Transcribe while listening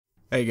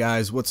Hey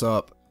guys, what's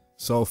up?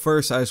 So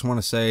first I just want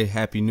to say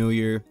Happy New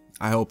Year.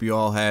 I hope you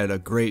all had a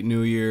great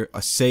New Year,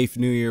 a safe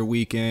New Year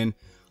weekend.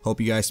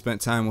 Hope you guys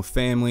spent time with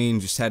family and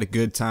just had a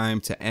good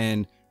time to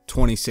end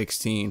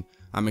 2016.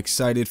 I'm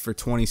excited for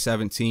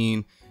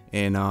 2017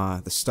 and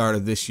the start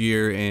of this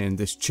year and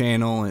this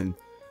channel and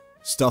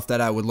stuff that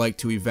I would like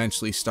to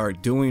eventually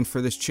start doing for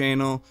this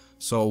channel.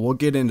 So we'll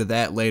get into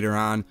that later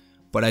on.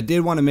 But I did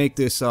want to make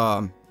this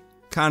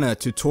kind of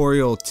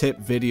tutorial tip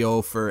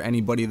video for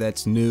anybody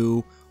that's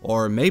new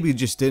or maybe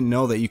just didn't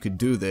know that you could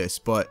do this.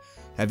 But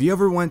have you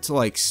ever went to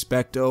like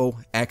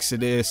Specto,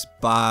 Exodus,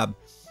 Bob,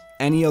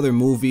 any other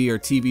movie or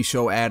TV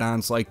show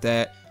add-ons like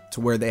that to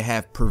where they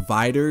have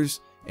providers,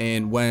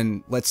 and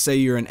when, let's say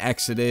you're in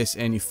Exodus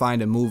and you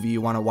find a movie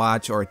you want to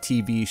watch or a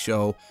TV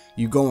show,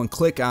 you go and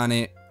click on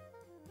it,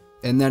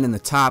 and then in the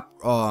top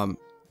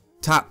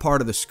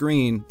part of the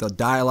screen the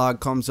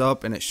dialogue comes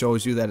up and it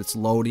shows you that it's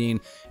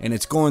loading and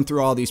it's going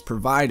through all these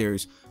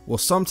providers. Well,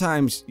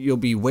 sometimes you'll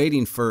be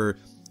waiting for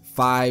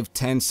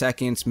 5-10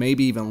 seconds,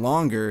 maybe even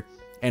longer,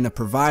 and a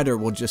provider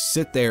will just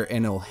sit there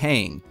and it'll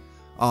hang.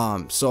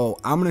 So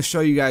I'm going to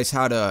show you guys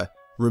how to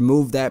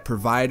remove that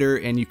provider,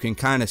 and you can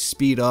kind of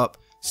speed up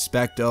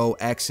Specto,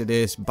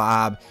 Exodus,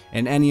 Bob,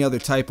 and any other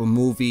type of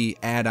movie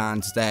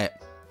add-ons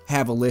that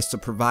have a list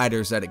of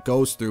providers that it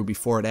goes through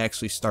before it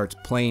actually starts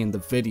playing the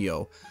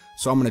video.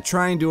 So I'm going to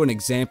try and do an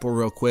example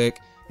real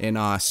quick in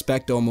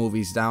Specto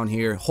movies down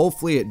here.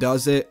 Hopefully it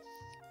does it,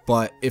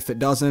 but if it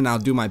doesn't, I'll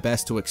do my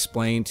best to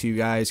explain to you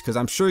guys, because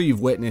I'm sure you've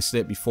witnessed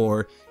it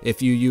before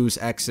if you use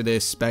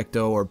Exodus,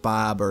 Specto, or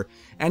Bob, or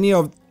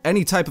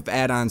any type of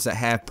add-ons that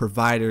have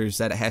providers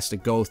that it has to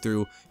go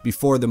through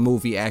before the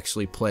movie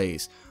actually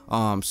plays.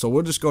 So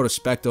we'll just go to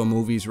Specto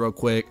movies real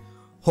quick.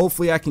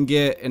 Hopefully I can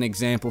get an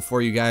example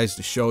for you guys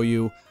to show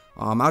you.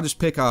 I'll just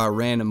pick a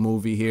random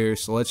movie here.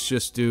 So let's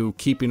just do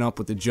Keeping Up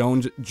with the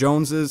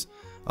Joneses.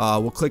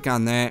 We'll click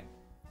on that.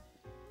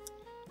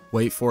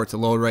 Wait for it to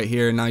load right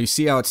here. Now you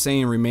see how it's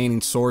saying remaining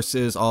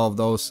sources, all of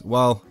those.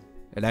 Well,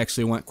 it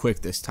actually went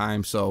quick this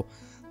time. So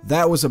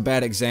that was a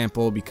bad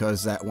example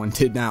because that one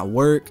did not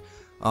work.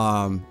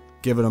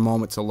 Give it a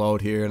moment to load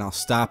here and I'll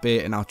stop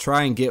it, and I'll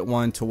try and get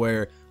one to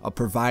where a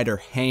provider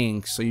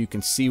hangs so you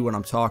can see what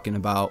I'm talking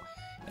about.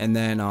 And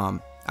then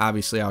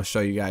obviously I'll show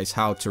you guys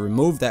how to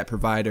remove that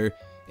provider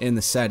in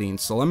the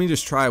settings. So let me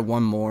just try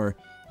one more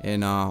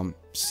and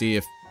see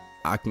if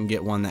I can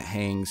get one that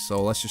hangs.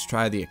 So let's just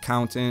try the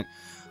accountant.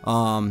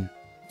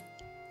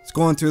 It's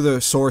going through the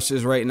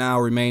sources right now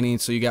remaining.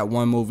 So you got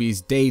one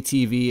movie's Day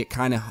TV. It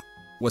kind of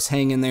was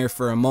hanging there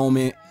for a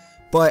moment,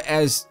 but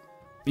as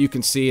you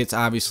can see, it's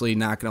obviously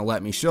not going to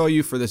let me show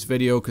you for this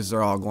video because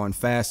they're all going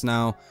fast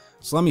now.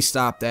 So let me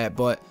stop that.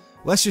 But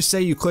let's just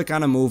say you click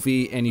on a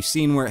movie and you've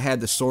seen where it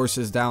had the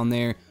sources down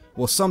there.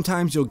 Well,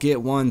 sometimes you'll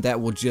get one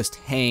that will just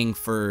hang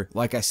for,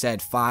 like I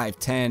said, 5,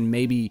 10,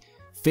 maybe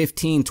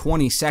 15,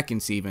 20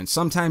 seconds even.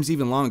 Sometimes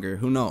even longer,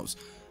 who knows.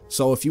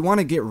 So if you want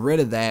to get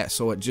rid of that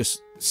so it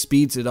just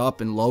speeds it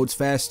up and loads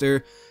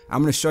faster,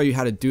 I'm going to show you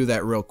how to do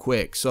that real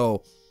quick.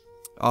 So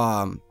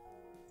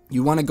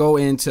you want to go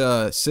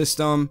into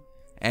System,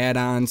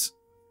 Add-ons,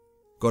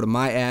 go to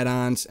My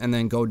Add-ons, and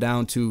then go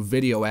down to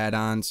Video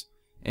Add-ons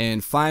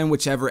and find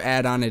whichever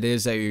add-on it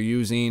is that you're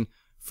using.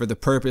 For the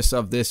purpose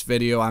of this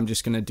video, I'm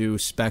just going to do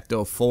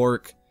Specto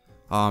Fork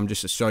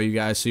just to show you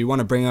guys. So you want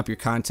to bring up your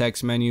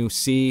context menu,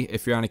 C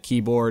if you're on a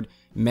keyboard,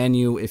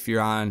 menu if you're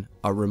on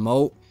a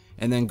remote,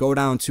 and then go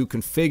down to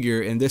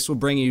Configure, and this will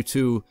bring you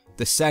to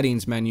the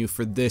settings menu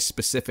for this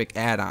specific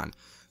add-on.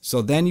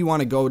 So then you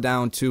want to go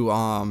down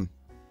to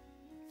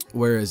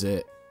where is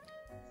it?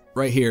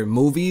 Right here,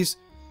 movies,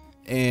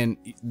 and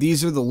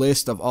these are the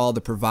list of all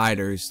the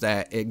providers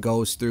that it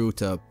goes through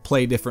to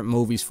play different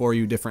movies for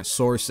you, different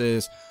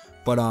sources.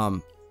 But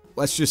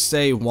let's just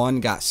say one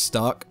got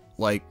stuck,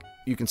 like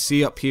you can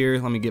see up here.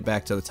 Let me get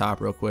back to the top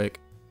real quick.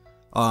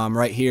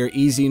 Right here,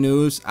 Easy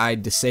News, I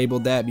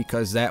disabled that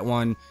because that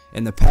one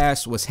in the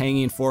past was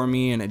hanging for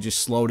me and it just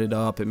slowed it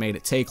up. It made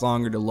it take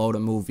longer to load a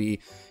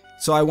movie.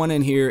 So I went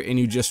in here and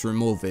you just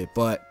remove it.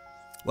 But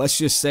let's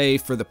just say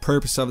for the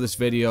purpose of this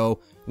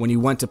video, when you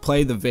went to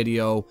play the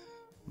video,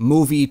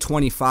 movie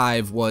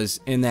 25 was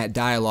in that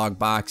dialog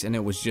box and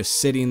it was just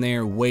sitting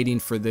there waiting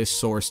for this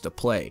source to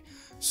play.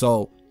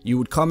 So you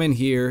would come in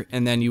here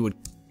and then you would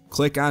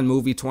click on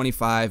movie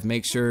 25,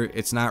 make sure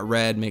it's not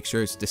red, make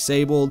sure it's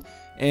disabled,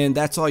 and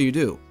that's all you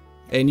do.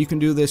 And you can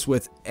do this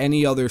with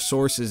any other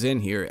sources in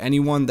here.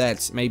 Anyone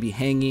that's maybe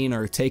hanging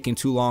or taking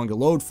too long to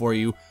load for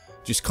you,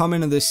 just come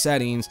into this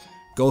settings,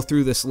 go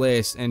through this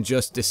list, and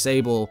just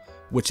disable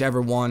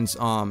whichever ones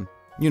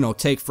you know,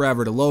 take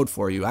forever to load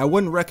for you. I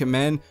wouldn't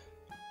recommend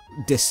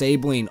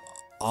disabling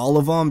all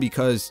of them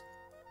because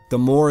the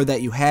more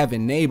that you have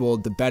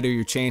enabled, the better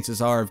your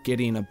chances are of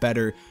getting a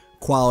better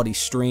quality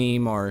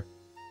stream or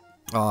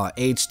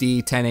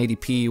HD,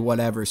 1080p,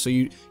 whatever. So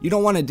you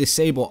don't want to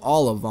disable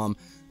all of them.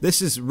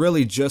 This is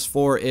really just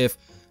for if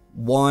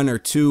 1 or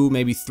 2,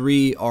 maybe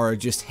 3 are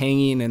just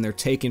hanging and they're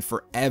taking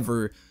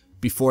forever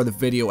before the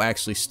video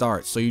actually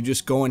starts. So you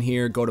just go in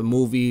here, go to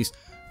movies,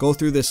 go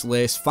through this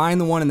list,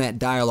 find the one in that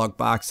dialog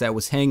box that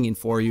was hanging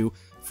for you.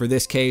 For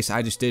this case,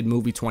 I just did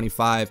movie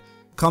 25.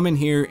 Come in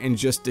here and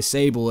just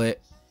disable it.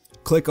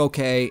 Click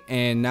OK,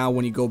 and now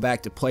when you go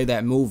back to play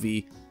that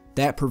movie,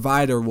 that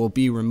provider will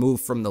be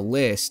removed from the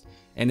list,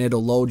 and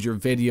it'll load your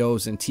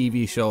videos and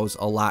TV shows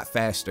a lot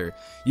faster.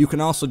 You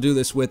can also do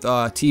this with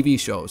TV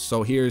shows.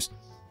 So here's,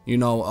 you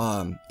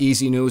know,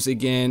 Easy News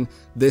again.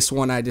 This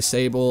one I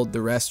disabled,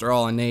 the rest are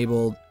all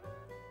enabled.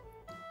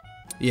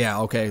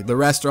 Yeah, okay, the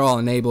rest are all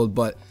enabled,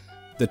 but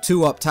the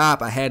two up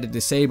top I had to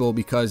disable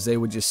because they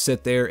would just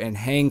sit there and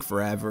hang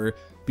forever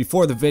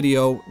before the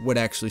video would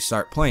actually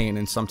start playing.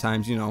 And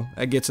sometimes, you know,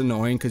 that gets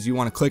annoying because you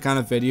want to click on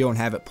a video and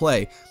have it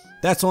play.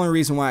 That's the only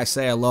reason why I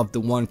say I love the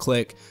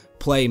one-click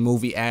play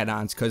movie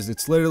add-ons, because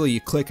it's literally you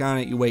click on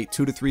it, you wait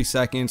 2 to 3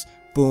 seconds,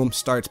 boom,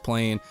 starts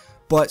playing.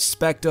 But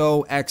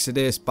Specto,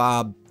 Exodus,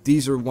 Bob,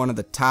 these are one of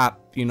the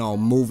top, you know,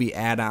 movie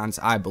add-ons,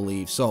 I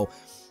believe. So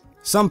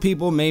some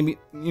people maybe,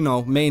 you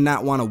know, may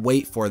not want to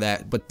wait for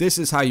that, but this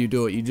is how you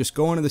do it. You just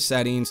go into the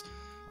settings,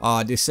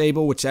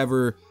 disable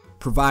whichever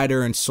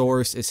provider and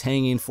source is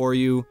hanging for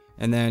you,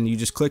 and then you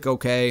just click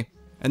OK.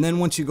 And then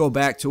once you go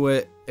back to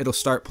it, it'll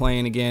start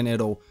playing again.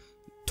 It'll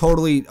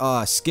totally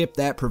skip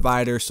that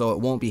provider, so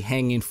it won't be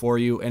hanging for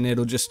you, and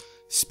it'll just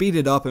speed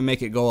it up and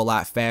make it go a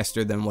lot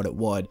faster than what it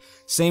would.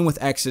 Same with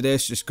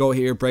Exodus. Just go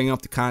here, bring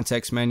up the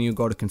context menu,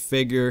 go to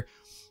configure,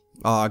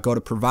 go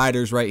to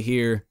providers right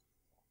here,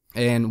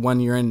 and when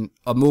you're in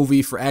a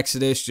movie for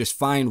Exodus, just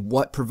find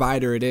what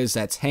provider it is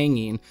that's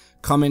hanging,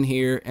 come in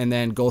here, and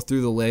then go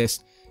through the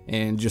list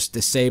and just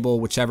disable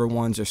whichever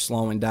ones are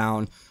slowing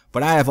down.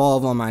 But I have all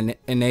of them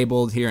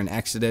enabled here in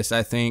Exodus,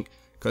 I think,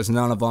 because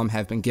none of them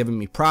have been giving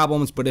me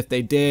problems. But if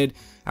they did,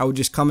 I would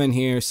just come in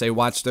here, say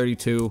watch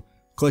 32,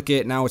 click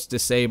it, now it's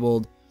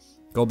disabled,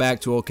 go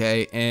back to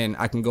OK, and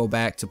I can go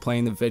back to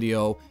playing the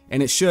video,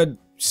 and it should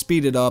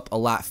speed it up a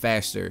lot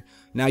faster.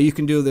 Now you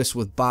can do this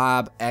with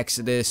Bob,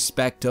 Exodus,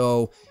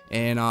 Specto,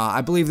 and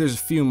I believe there's a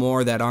few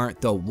more that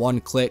aren't the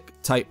one-click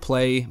type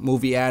play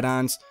movie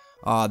add-ons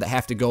that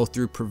have to go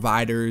through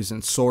providers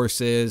and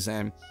sources,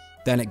 and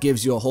then it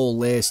gives you a whole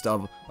list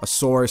of a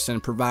source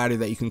and provider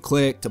that you can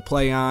click to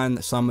play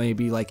on. Some may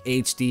be like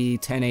HD,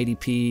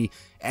 1080p,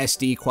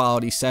 SD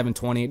quality,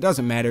 720. It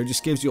doesn't matter. It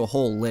just gives you a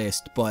whole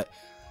list. But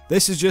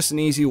this is just an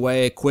easy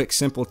way, a quick,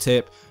 simple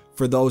tip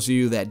for those of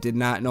you that did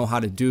not know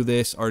how to do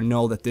this or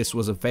know that this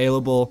was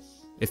available.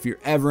 If you're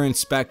ever in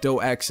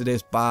Specto,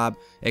 Exodus, Bob,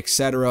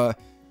 etc.,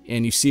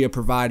 and you see a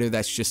provider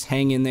that's just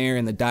hanging there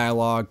in the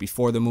dialogue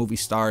before the movie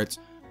starts,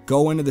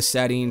 go into the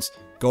settings,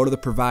 go to the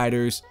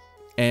providers,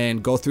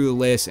 and go through the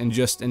list and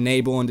just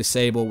enable and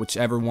disable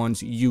whichever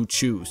ones you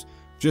choose.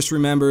 Just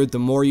remember, the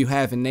more you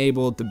have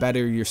enabled, the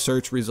better your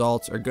search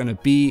results are going to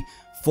be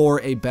for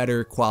a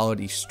better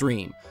quality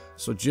stream.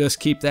 So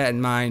just keep that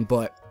in mind.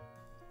 But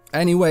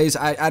anyways,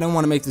 I don't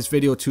want to make this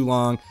video too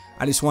long.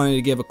 I just wanted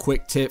to give a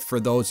quick tip for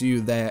those of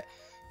you that,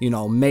 you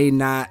know, may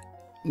not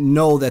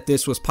know that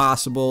this was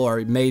possible,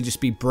 or may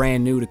just be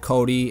brand new to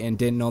Kodi and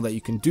didn't know that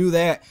you can do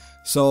that.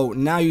 So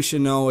now you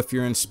should know. If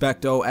you're in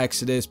Specto,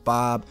 Exodus,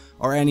 Bob,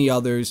 or any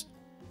others,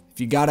 if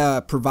you got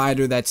a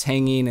provider that's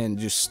hanging and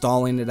just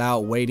stalling it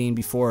out, waiting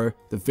before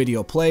the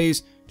video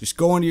plays, just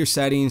go into your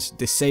settings,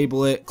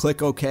 disable it,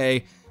 click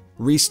OK,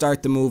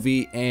 restart the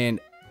movie, and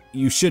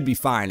you should be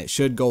fine. It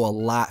should go a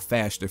lot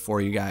faster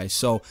for you guys.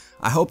 So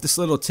I hope this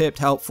little tip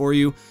helped for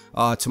you.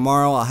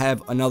 Tomorrow I'll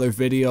have another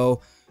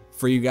video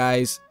for you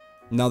guys,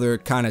 another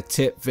kind of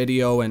tip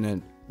video and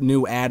a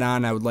new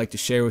add-on I would like to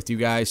share with you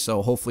guys.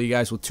 So hopefully you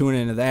guys will tune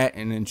into that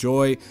and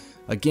enjoy.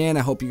 Again, I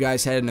hope you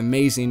guys had an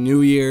amazing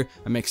new year.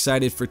 I'm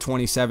excited for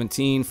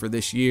 2017, for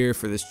this year,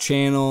 for this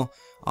channel.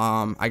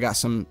 I got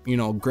some, you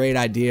know, great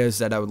ideas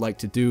that I would like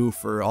to do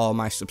for all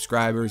my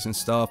subscribers and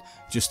stuff,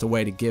 just a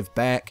way to give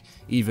back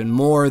even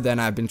more than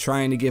I've been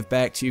trying to give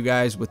back to you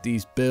guys with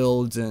these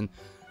builds and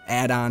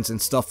add-ons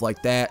and stuff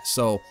like that.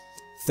 So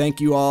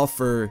thank you all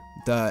for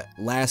the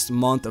last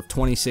month of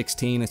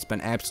 2016. It's been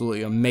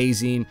absolutely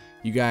amazing.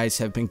 You guys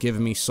have been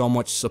giving me so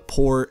much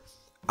support.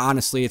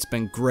 Honestly, it's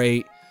been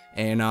great.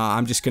 And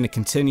I'm just going to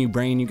continue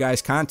bringing you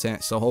guys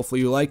content. So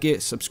hopefully you like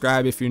it.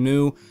 Subscribe if you're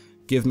new.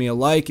 Give me a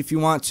like if you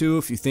want to,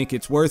 if you think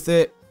it's worth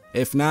it.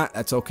 If not,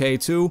 that's okay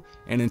too.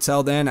 And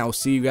until then, I will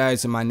see you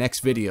guys in my next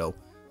video.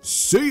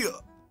 See ya!